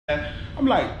I'm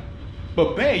like,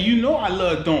 but babe, you know I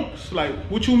love donks. Like,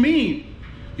 what you mean?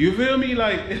 You feel me?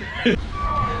 Like,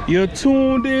 you're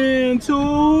tuned in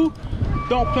to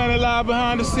Donk Planet Live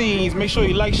behind the scenes. Make sure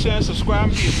you like, share, and subscribe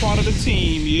and be a part of the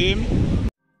team. You hear me?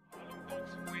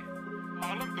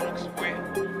 All them donks way,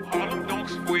 all them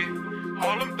donks way,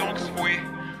 all them donks way,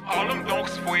 all them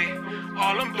donks way,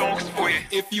 all them donks way.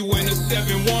 If you in a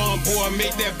 7-1, boy,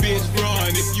 make that bitch run.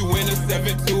 If you in a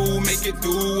 7-2, make it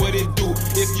do what it do.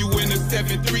 If you in a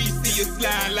 7-3, see it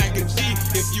slide like a G.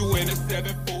 If you in a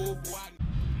 7-4, boy.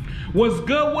 What's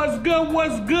good, what's good,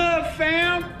 what's good,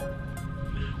 fam?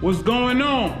 What's going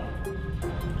on?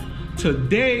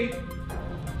 Today,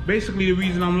 basically the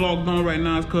reason I'm logged on right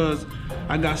now is because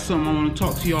I got something I want to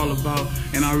talk to y'all about,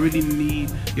 and I really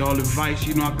need y'all advice.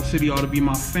 You know, I consider y'all to be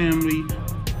my family.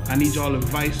 I need y'all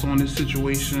advice on this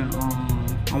situation.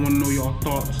 I want to know y'all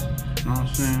thoughts. You know what I'm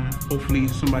saying? Hopefully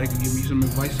somebody can give me some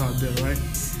advice out there, right?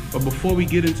 But before we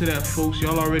get into that, folks,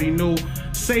 y'all already know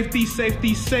safety,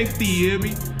 safety, safety, you hear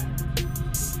me?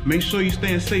 Make sure you're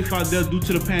staying safe out there due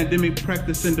to the pandemic,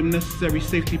 practicing the necessary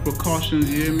safety precautions,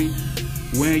 you hear me?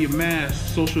 Wearing your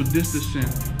mask, social distancing,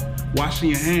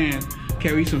 washing your hands,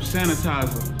 carry some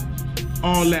sanitizer,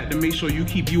 all that to make sure you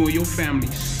keep you and your family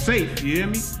safe, you hear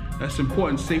me? That's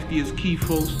important. Safety is key,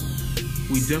 folks.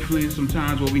 We definitely in some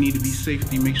times where we need to be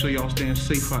safety. Make sure y'all staying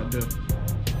safe out there.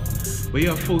 But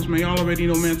yeah, folks, man, y'all already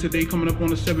know, man, today coming up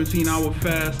on a 17-hour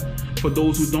fast. For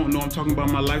those who don't know, I'm talking about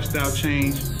my lifestyle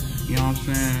change. You know what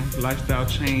I'm saying? Lifestyle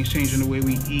change, changing the way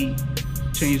we eat,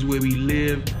 change the way we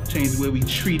live, change the way we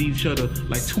treat each other,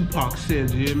 like Tupac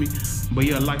says, you hear me? But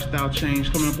yeah, lifestyle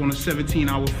change, coming up on a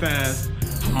 17-hour fast.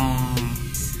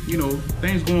 You know,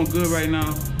 things going good right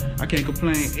now. I can't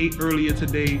complain. Ate earlier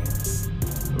today,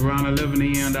 around 11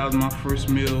 a.m. That was my first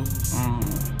meal.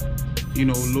 You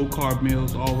know, low carb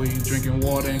meals, always drinking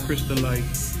water and Crystal Light.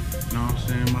 You know what I'm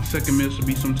saying? My second meal should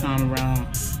be sometime around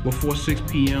before 6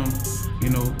 p.m. You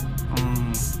know,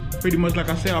 pretty much like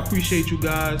I said, I appreciate you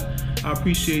guys. I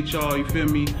appreciate y'all, you feel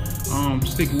me?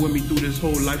 Sticking with me through this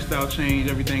whole lifestyle change.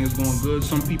 Everything is going good.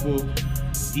 Some people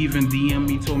even DM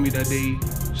me, told me that they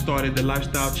started the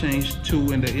lifestyle change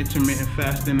too, and the intermittent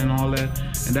fasting and all that.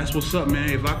 And that's what's up, man.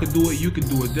 If I could do it, you could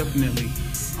do it, definitely.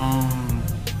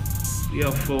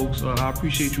 Yeah, folks, I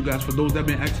appreciate you guys. For those that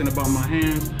been asking about my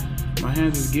hands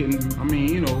is getting, I mean,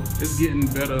 you know, it's getting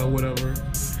better or whatever.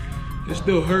 It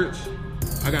still hurts.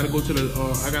 I gotta go to the,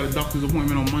 I got a doctor's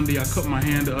appointment on Monday. I cut my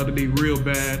hand the other day real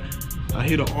bad. I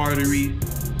hit an artery.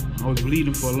 I was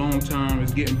bleeding for a long time.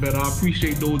 It's getting better. I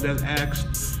appreciate those that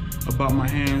asked about my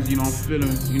hands. You know, I'm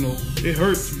feeling, you know, it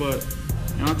hurts, but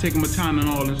you know, I'm taking my time and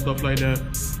all and stuff like that.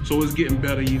 So it's getting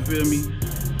better, you feel me?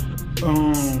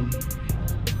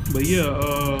 But yeah,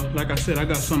 like I said, I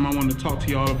got something I want to talk to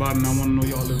y'all about, and I want to know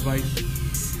y'all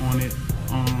advice on it.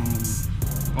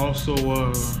 Also,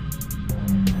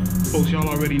 folks, y'all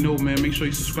already know, man, make sure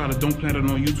you subscribe to Donk Planet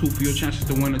on YouTube for your chances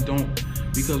to win a donk,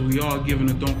 because we are giving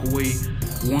a donk away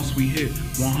once we hit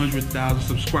 100,000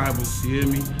 subscribers, you hear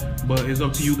me? But it's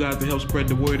up to you guys to help spread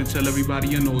the word and tell everybody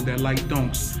you know that like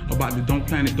donks about the Donk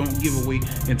Planet Donk giveaway,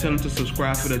 and tell them to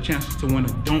subscribe for the chances to win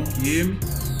a donk, you hear me?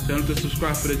 Tell them to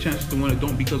subscribe for the chances to win a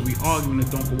donk, because we are giving a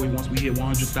donk away once we hit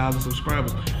 100,000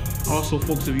 subscribers. Also,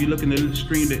 folks, if you're looking to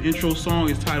stream the intro song,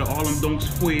 it's titled All Them Donks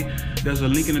Fue. There's a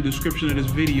link in the description of this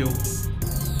video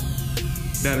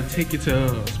that'll take you to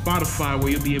Spotify,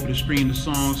 where you'll be able to stream the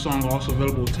song. Song also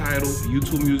available Tidal,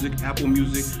 YouTube Music, Apple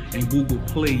Music, and Google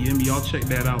Play. Y'all check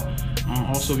that out.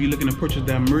 Also, if you're looking to purchase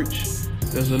that merch,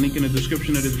 there's a link in the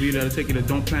description of this video that'll take you to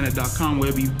donkplanet.com,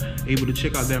 where you'll be able to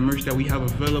check out that merch that we have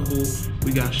available.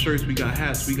 We got shirts, we got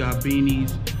hats, we got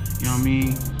beanies. You know what I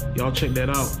mean? Y'all check that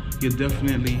out. You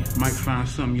definitely might find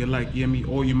something you like, you hear me?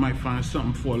 Or you might find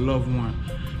something for a loved one.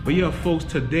 But yeah, folks,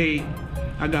 today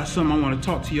I got something I want to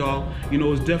talk to y'all. You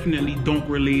know, it's definitely donk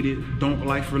related, donk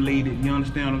life related. You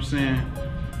understand what I'm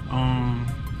saying?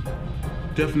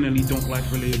 Definitely donk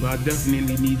life related, but I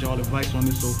definitely need y'all advice on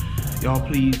this. So y'all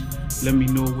please let me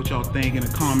know what y'all think in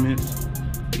the comments.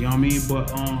 You know what I mean?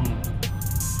 But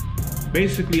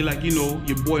basically, like, you know,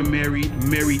 your boy married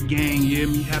gang, you hear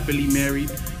me? Happily married.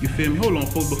 You feel me? Hold on,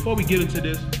 folks. Before we get into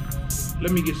this,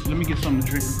 let me get something to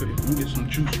drink real quick. Let me get some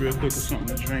juice real quick or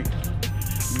something to drink.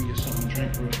 Let me get something to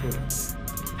drink real quick.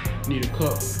 Need a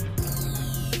cup.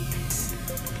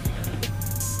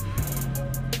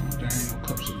 Oh, there ain't no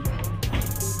cups in there.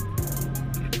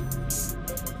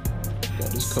 Got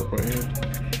this cup right here.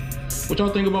 What y'all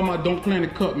think about my Donk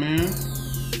Planet cup, man?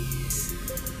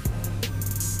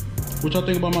 What y'all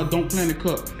think about my Donk Planet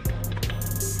cup?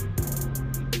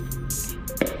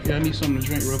 Yeah, I need something to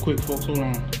drink real quick, folks. Hold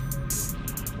on.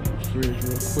 fridge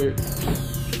real quick.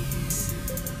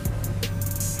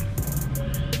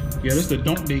 Yeah, this is the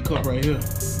Donk Day cup right here.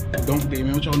 Donk Day,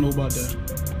 man. What y'all know about that?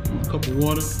 A cup of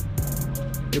water.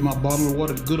 Get my bottle of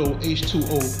water, the good old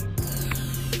H2O.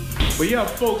 But yeah,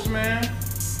 folks, man.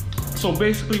 So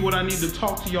basically what I need to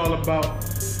talk to y'all about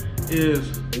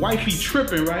is wifey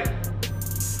tripping, right?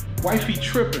 Wifey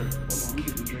tripping. Hold on, let me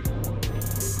get the drink of water real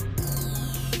quick.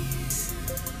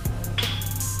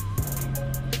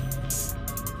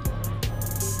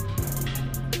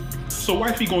 So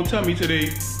wifey gonna tell me today,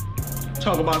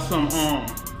 talk about some,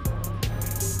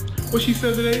 what she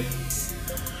said today?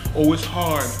 Oh, it's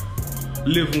hard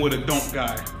living with a donk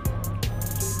guy.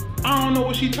 I don't know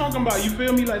what she talking about, you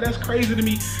feel me? Like, that's crazy to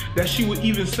me that she would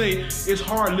even say it's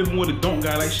hard living with a donk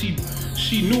guy. Like, she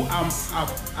knew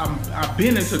I've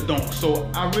been into donk, so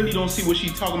I really don't see what she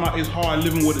talking about. It's hard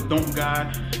living with a donk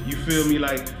guy, you feel me?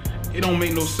 Like, it don't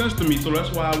make no sense to me, so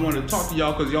that's why I wanted to talk to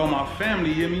y'all, because y'all my family,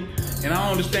 you hear me? And I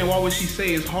don't understand why would she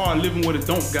say it's hard living with a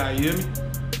donk guy, you hear me?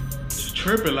 It's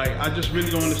tripping, like, I just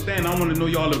really don't understand. I want to know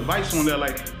y'all advice on that,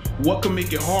 like, what can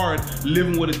make it hard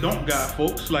living with a donk guy,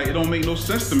 folks? Like, it don't make no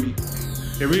sense to me.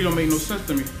 It really don't make no sense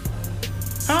to me.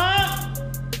 Huh?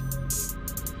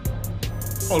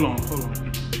 Hold on.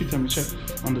 She tell me check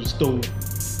under the stove.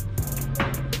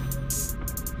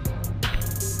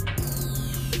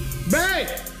 Babe!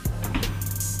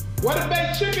 Where the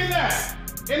baked chicken at?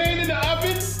 It ain't in the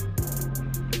oven?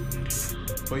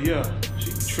 But yeah, she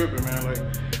be tripping, man. Like,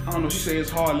 I don't know, she say it's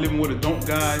hard living with a donk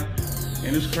guy,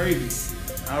 and it's crazy.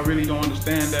 I really don't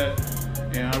understand that.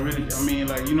 And I mean,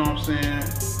 like, you know what I'm saying?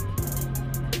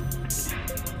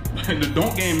 The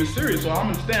donk game is serious, so I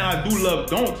understand I do love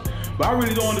donks, but I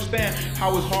really don't understand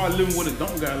how it's hard living with a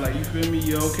donk guy. Like, you feel me?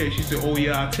 Yeah, okay, she said, oh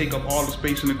yeah, I take up all the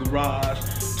space in the garage,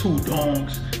 2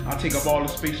 donks, I take up all the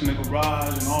space in the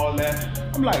garage and all that.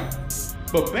 I'm like,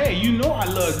 but babe, you know I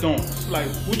love donks. Like,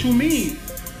 what you mean?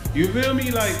 You feel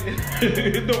me? Like,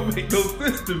 it don't make no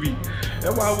sense to me.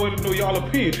 That's why I want to know y'all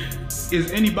opinion.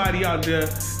 Is anybody out there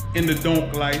in the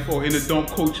donk life or in the donk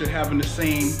culture having the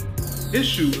same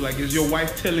issue? Like, is your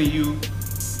wife telling you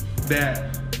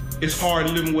that it's hard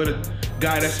living with a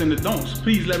guy that's in the donks?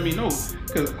 Please let me know,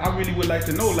 because I really would like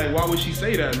to know, like, why would she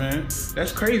say that, man?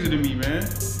 That's crazy to me, man.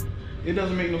 It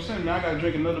doesn't make no sense, man. I gotta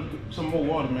drink some more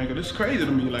water, man, because it's crazy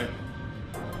to me, like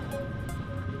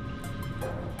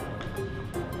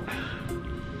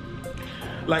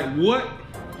what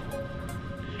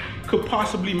could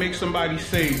possibly make somebody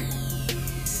say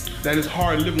that it's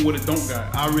hard living with a donk guy?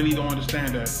 I really don't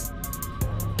understand that.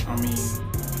 I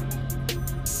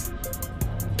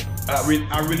mean,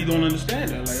 I really don't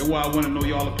understand that. Like, that's why I want to know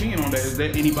y'all opinion on that. Is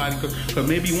there anybody, because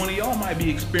maybe one of y'all might be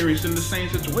experiencing the same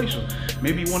situation.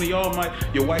 Maybe one of y'all might,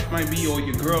 your wife might be, or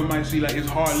your girl might see, like, it's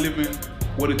hard living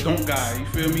with a donk guy, you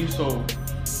feel me? So,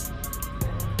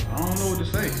 I don't know what to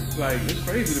say. Like, it's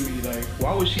crazy to me. Like,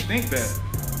 why would she think that?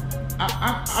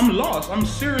 I'm lost. I'm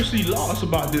seriously lost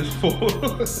about this,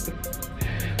 folks.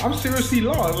 I'm seriously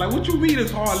lost. Like, what you mean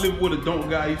it's hard living with a donk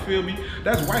guy, you feel me?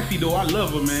 That's wifey though, I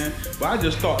love her, man. But I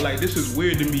just thought, like, this is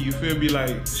weird to me, you feel me?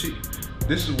 Like,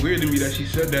 this is weird to me that she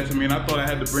said that to me, and I thought I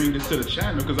had to bring this to the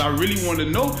channel, because I really want to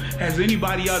know, has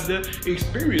anybody out there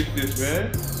experienced this,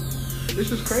 man?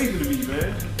 This is crazy to me,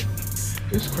 man.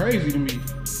 It's crazy to me.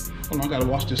 Hold on, I gotta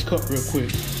wash this cup real quick.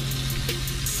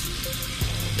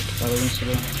 Gotta rinse it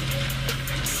out.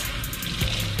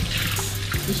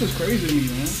 This is crazy to me,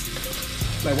 man.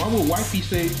 Like, why would wifey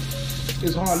say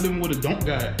it's hard living with a donk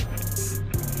guy?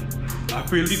 I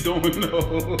really don't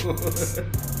know.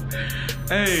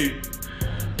 Hey,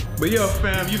 but yeah,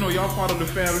 fam, you know, y'all part of the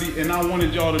family, and I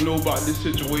wanted y'all to know about this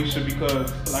situation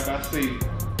because, like I say,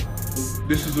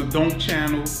 this is a donk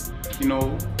channel, you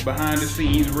know, behind the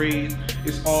scenes raised.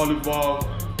 It's all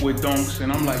involved with donks,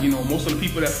 and I'm like, you know, most of the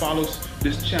people that follows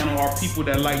this channel are people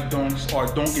that like donks, or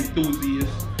donk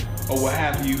enthusiasts, or what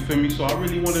have you, feel me? So I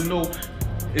really want to know,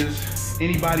 is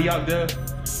anybody out there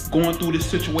going through this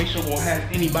situation, or has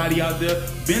anybody out there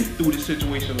been through this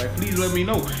situation? Like, please let me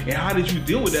know. And how did you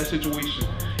deal with that situation?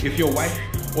 If your wife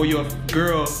or your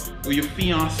girl or your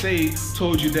fiance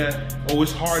told you that, oh,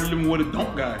 it's hard living with a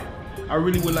donk guy, I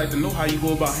really would like to know how you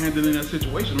go about handling that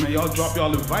situation, man. Y'all drop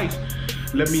y'all advice.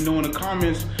 Let me know in the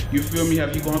comments, you feel me?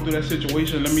 Have you gone through that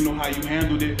situation? Let me know how you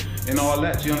handled it and all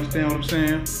that. You understand what I'm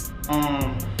saying?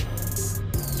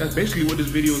 That's basically what this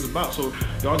video is about. So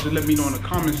y'all just let me know in the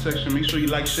comment section. Make sure you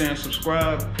like, share, and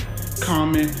subscribe.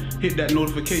 Comment, hit that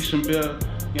notification bell.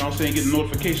 You know what I'm saying? Get the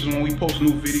notifications when we post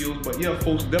new videos. But yeah,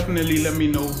 folks, definitely let me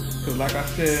know. Because like I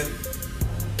said,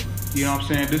 you know what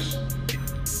I'm saying?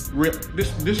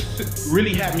 This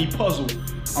really had me puzzled.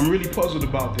 I'm really puzzled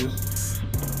about this.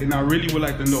 And I really would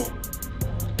like to know,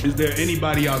 is there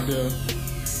anybody out there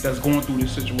that's going through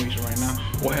this situation right now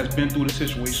or has been through the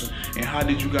situation, and how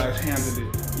did you guys handle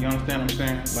it? You understand what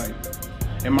I'm saying? Like,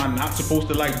 am I not supposed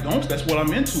to like donks? That's what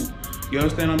I'm into. You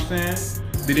understand what I'm saying?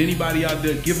 Did anybody out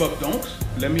there give up donks?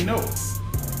 Let me know.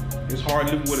 It's hard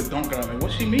living with a donk out there.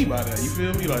 What she mean by that? You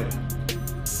feel me? Like,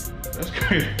 that's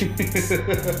crazy.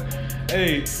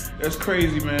 Hey, that's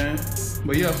crazy, man.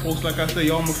 But yeah, folks, like I said,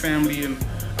 y'all my family, and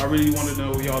I really want to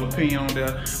know y'all opinion on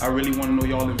that. I really want to know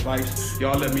y'all advice.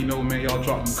 Y'all let me know, man. Y'all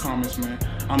drop them comments, man.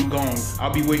 I'm gone.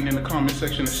 I'll be waiting in the comment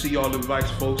section to see y'all advice,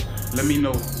 folks. Let me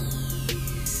know.